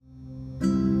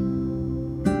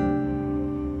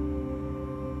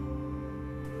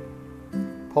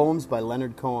Poems by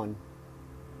Leonard Cohen.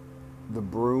 The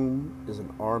broom is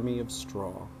an army of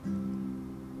straw.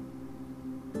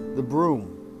 The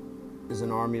broom is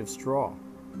an army of straw,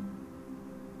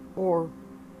 or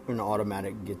an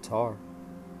automatic guitar.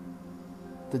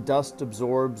 The dust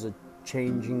absorbs a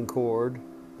changing chord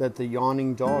that the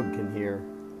yawning dog can hear.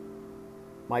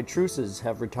 My truces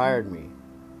have retired me,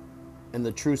 and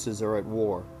the truces are at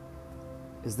war.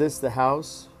 Is this the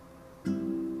house?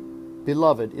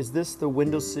 Beloved, is this the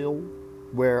windowsill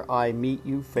where I meet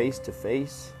you face to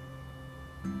face?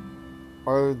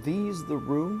 Are these the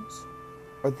rooms?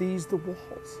 Are these the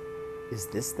walls? Is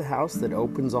this the house that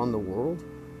opens on the world?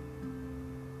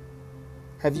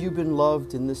 Have you been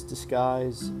loved in this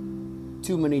disguise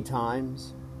too many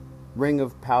times? Ring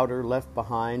of powder left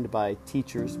behind by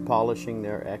teachers polishing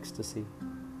their ecstasy.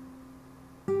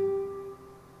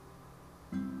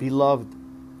 Beloved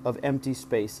of empty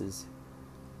spaces,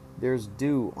 there's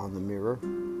dew on the mirror.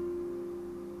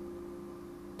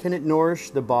 Can it nourish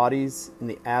the bodies in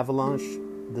the avalanche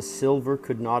the silver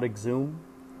could not exhume?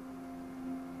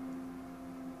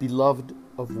 Beloved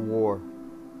of war,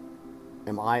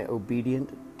 am I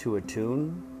obedient to a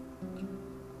tune?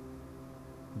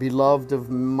 Beloved of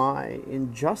my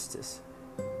injustice,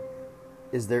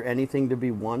 is there anything to be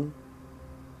won?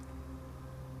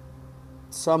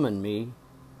 Summon me,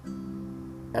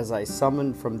 as I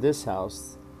summon from this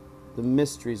house the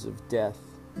mysteries of death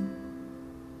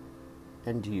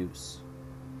and use.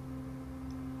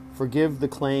 Forgive the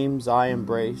claims I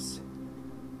embrace.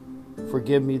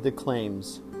 Forgive me the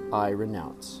claims I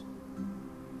renounce.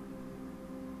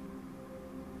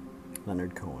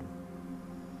 Leonard Cohen.